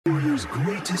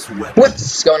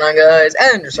What's going on, guys?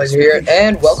 And Orisa here,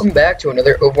 and welcome back to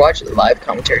another Overwatch live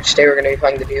commentary. Today we're going to be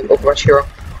playing the new Overwatch hero,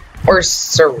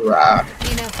 Orisa.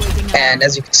 And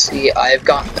as you can see, I've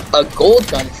got a gold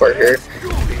gun for her,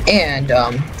 and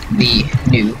the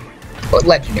new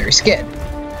legendary skin.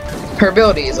 Her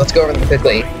abilities, let's go over them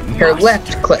quickly. Her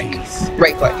left click,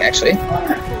 right click actually,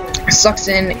 sucks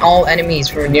in all enemies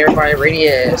from a nearby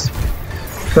radius.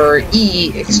 Her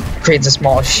E creates a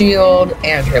small shield,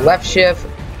 and her left shift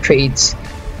creates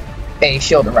a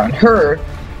shield around her,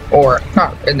 or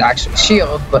not an actual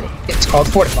shield, but it's called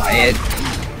Fortify.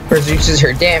 It reduces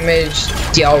her damage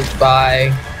dealt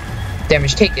by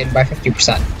damage taken by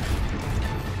 50%.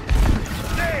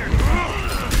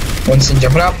 Winston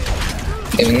jumping up,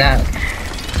 giving that.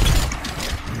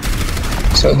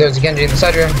 So there's a Genji in the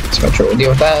side room, so I'm sure we'll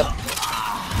deal with that.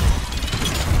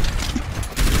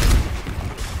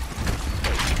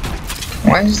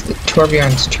 Why is the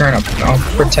Torbjorn's turn up? I'll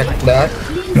protect that.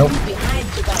 Nope.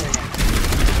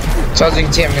 So as you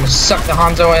can see, I'm going to suck the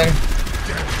Hanzo in.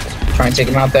 Try and take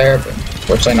him out there, but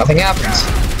unfortunately nothing happens.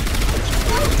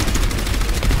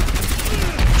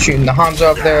 Shooting the Hanzo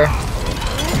up there.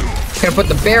 Gonna put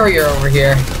the barrier over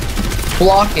here,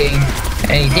 blocking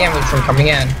any damage from coming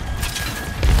in.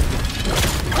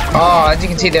 Oh, as you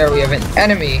can see there, we have an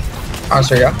enemy. Oh,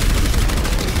 sorry, yeah.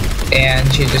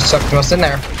 And she just sucked most in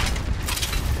there.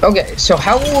 Okay, so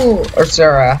how will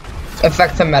Orisa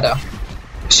affect the meta?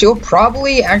 She'll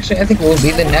probably, actually, I think will be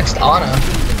the next Ana.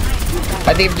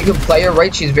 I think if you can play her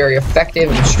right, she's very effective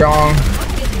and strong.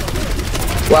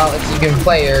 While if you can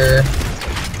play her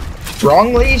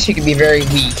wrongly, she can be very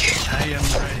weak.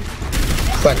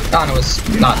 But Ana was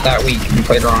not that weak if you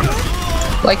played wrong.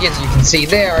 Like as you can see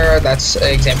there, that's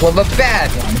an example of a bad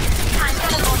one.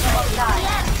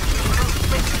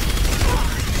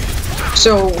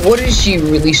 So, what is she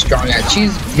really strong at?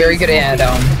 She's very good at,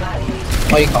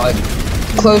 what do you call it?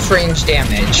 Close range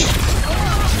damage.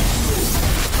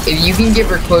 If you can give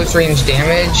her close range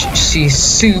damage, she's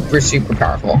super, super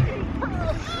powerful.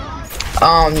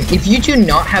 If you do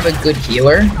not have a good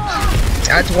healer,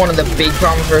 that's one of the big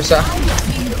problems for Orisa.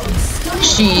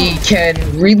 She can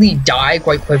really die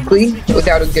quite quickly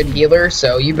without a good healer,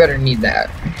 so you better need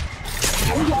that.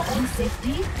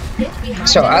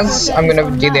 So as I'm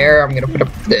gonna do there, I'm gonna put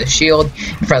up the shield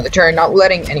in front of the turret, not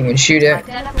letting anyone shoot it.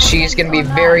 She's gonna be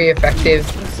very effective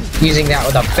using that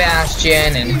with a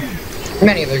Bastion and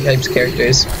many other types of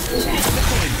characters.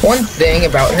 One thing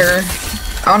about her,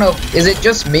 I don't know, is it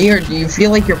just me or do you feel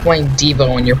like you're playing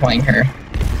Devo when you're playing her?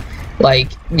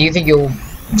 Like, do you think you'll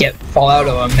fall out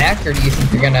of a mech, or do you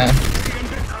think you're gonna,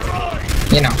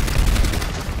 you know,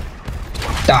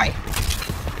 die?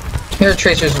 Here are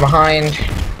tracers behind.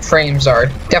 Frames are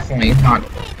definitely not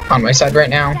on my side right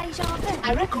now.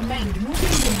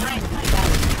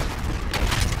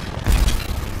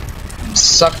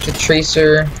 Suck the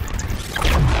tracer.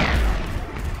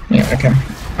 Yeah, okay.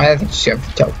 I think she have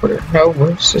the teleporter. No,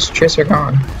 where's this tracer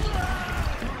gone?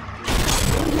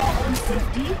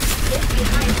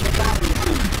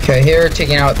 Okay, here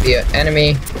taking out the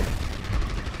enemy.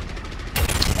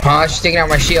 She's taking out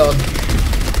my shield.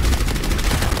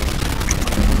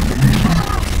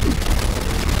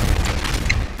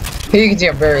 Here you can see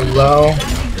I'm very low.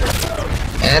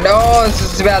 And oh, this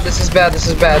is bad, this is bad, this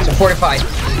is bad. So 45.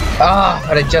 Ah,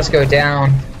 but it just go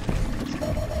down.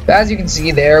 But as you can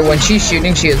see there, when she's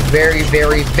shooting, she is very,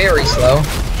 very, very slow.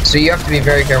 So you have to be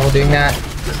very careful doing that.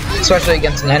 Especially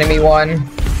against an enemy one.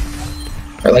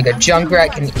 Or like a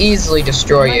Junkrat can easily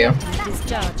destroy you.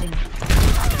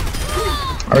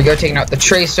 There we go, taking out the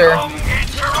Tracer.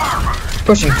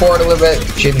 Pushing forward a little bit,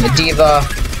 shooting the D.Va,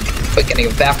 but getting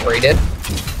evaporated.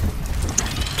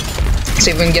 See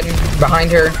if we can get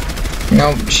behind her.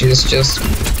 Nope, she's just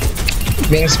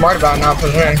being smart about not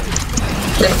pushing in.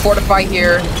 We're gonna fortify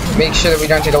here, make sure that we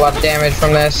don't take a lot of damage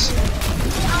from this.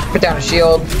 Put down a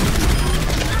shield.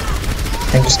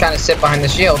 And just kind of sit behind the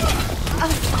shield.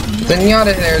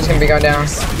 Zenyatta there is gonna be going down.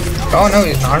 Oh no,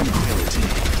 he's not.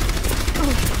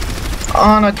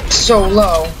 Ana so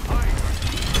low.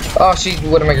 Oh,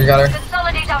 Widowmaker got her.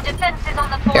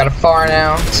 Got a far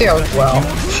now. See how well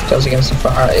she does against the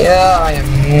far. Yeah, I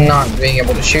am not being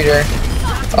able to shoot her.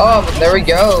 Oh, but there we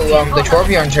go. The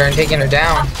Torbjorn turn taking her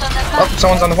down. Oh,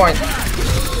 someone's on the point.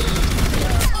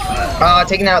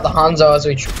 Taking out the Hanzo as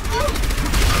we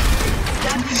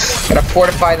gotta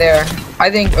fortify there. I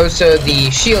think also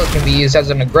the shield can be used as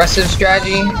an aggressive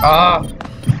strategy.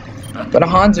 But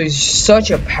Hanzo is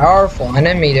such a powerful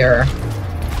enemy there.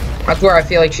 That's where I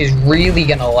feel like she's really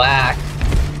gonna lack.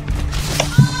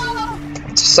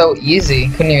 It's so easy.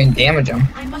 Couldn't even damage him.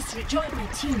 I must rejoin my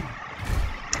team.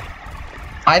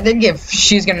 I think if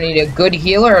she's gonna need a good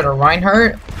healer at a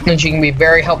Reinhardt, then she can be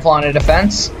very helpful on a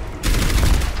defense.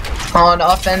 On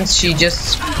offense, she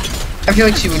just, I feel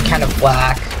like she would kind of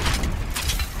lack.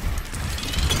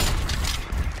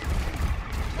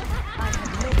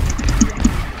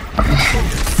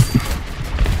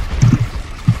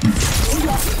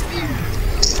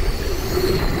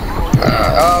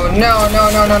 Oh no, no,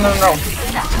 no, no, no, no.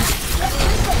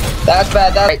 That's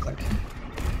bad, that's right click.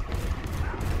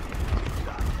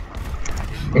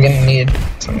 We're gonna need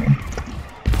something.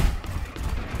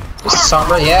 There's a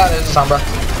Sombra, yeah, there's a Sombra.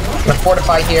 I'm gonna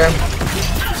fortify here.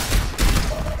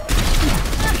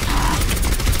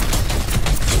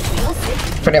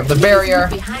 Putting up the barrier.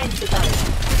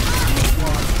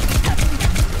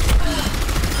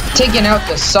 Taking out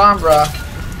the Sombra.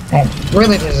 Oh,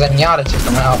 really, there's a Zenyatta to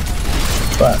come out.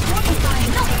 But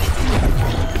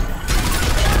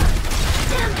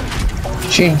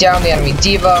shooting down the enemy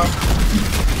diva,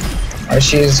 or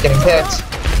she's getting picked,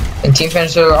 and team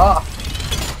finishes her off.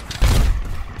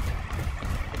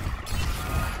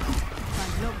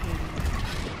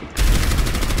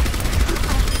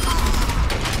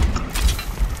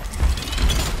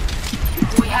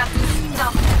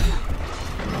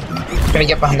 Gonna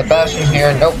get behind the bastion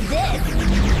here. Nope.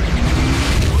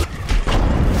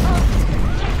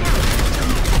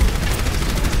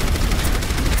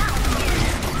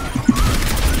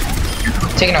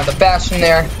 Taking out the bastion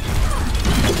there.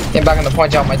 Getting back on the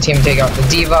point to help my team take out the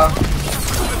diva.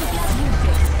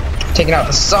 Taking out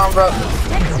the Sombra.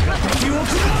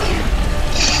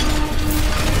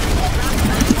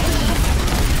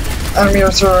 Enemy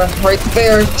are right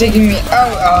there, taking me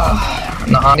out.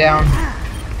 No, I'm down.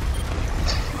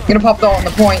 I'm gonna pop the ult on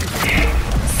the point.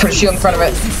 Put a shield in front of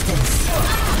it.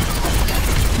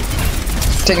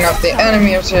 Taking out the enemy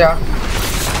here.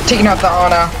 Taking out the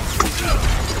Ana.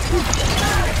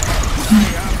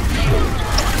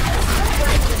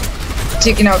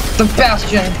 Taking out the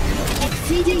bastion.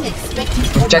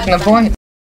 Checking the point.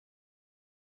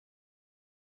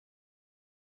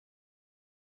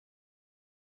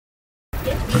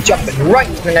 Jumping right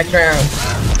to the next round.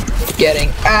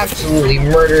 Getting absolutely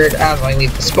murdered as I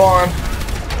leave the spawn.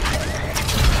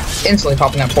 Instantly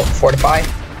popping that fortify.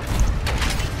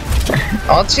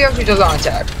 Let's see how she does on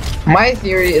attack. My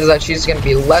theory is that she's going to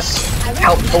be less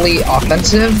helpfully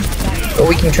offensive, but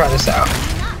we can try this out.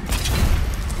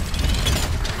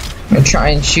 I'm going to try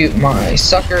and shoot my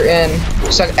sucker in,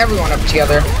 suck everyone up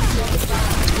together.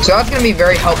 So that's going to be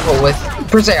very helpful with,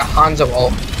 per se, a Hanzo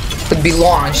ult. Would be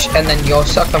launched, and then you'll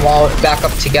suck them all back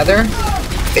up together.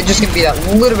 It's just going to be that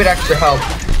little bit extra help.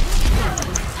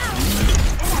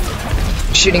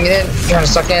 Shooting it in, trying to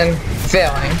suck in,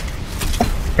 failing.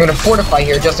 I'm going to fortify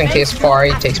here just in case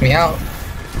Fari takes me out.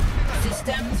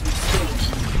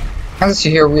 As you see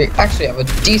here, we actually have a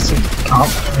decent comp.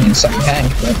 I mean, second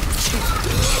tank, but...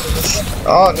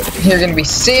 Oh, you're going to be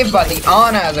saved by the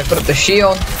Ana as I put up the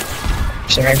shield.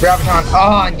 Shooting my Graviton.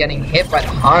 Oh, I'm getting hit by the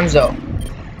Hanzo.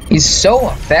 He's so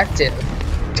effective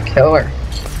to kill her.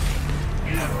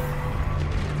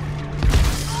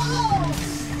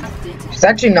 She's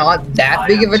actually not that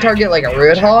big of a target like a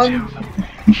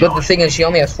Roadhog, but the thing is she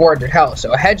only has 400 health,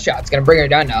 so a headshot's gonna bring her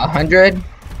down to 100.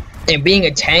 And being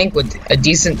a tank with a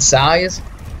decent size,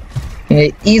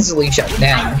 it easily shut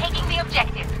down.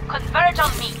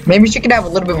 Maybe she could have a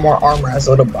little bit more armor as a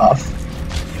little buff.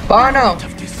 But I don't know.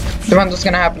 Depends what's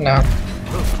gonna happen now.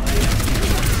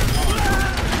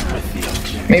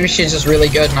 Maybe she's just really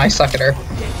good and I suck at her.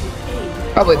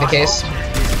 Probably the case.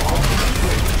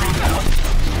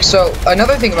 So,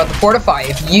 another thing about the Fortify,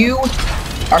 if you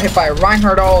are hit by a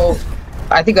Reinhardt ult,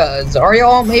 I think a Zarya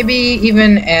ult maybe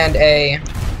even, and a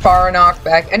Pharah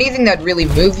knockback, anything that really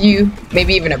move you,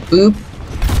 maybe even a boop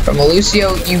from a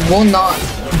Lucio, you will not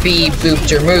be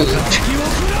booped or moved.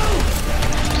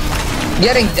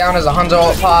 Getting down as a Hanzo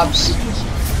ult pops.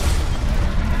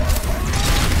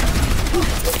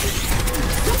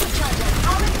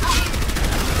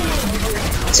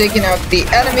 Taking out the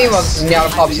enemy while Zenyatta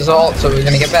pops his ult, so we're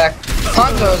gonna get back.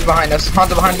 Hanzo is behind us.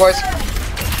 Hanzo behind, boys.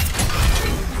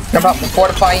 Gonna pop the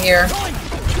fortify here.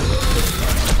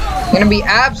 Gonna be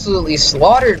absolutely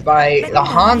slaughtered by the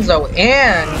Hanzo,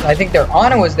 and I think their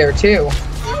Ana was there too.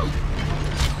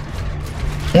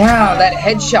 Yeah, that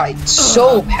headshot,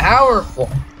 so powerful.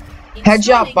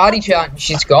 Headshot, body shot, and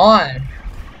she's gone.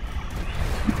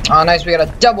 Oh, nice, we got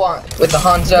a double on with the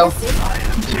Hanzo.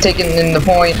 Taking in the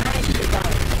point.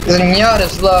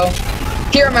 Zenyatta's low.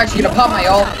 Here I'm actually gonna pop my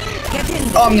ult.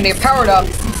 Oh, I'm gonna get powered up.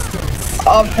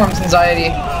 Oh, performance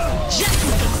anxiety.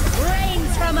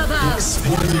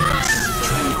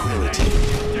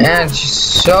 And she's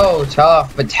so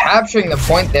tough, but capturing the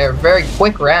point there, very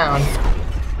quick round.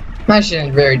 I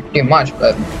shouldn't really do much,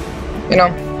 but, you know,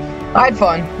 I had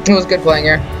fun. It was good playing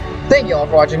her. Thank you all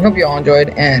for watching. Hope you all enjoyed,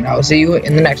 and I will see you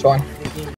in the next one.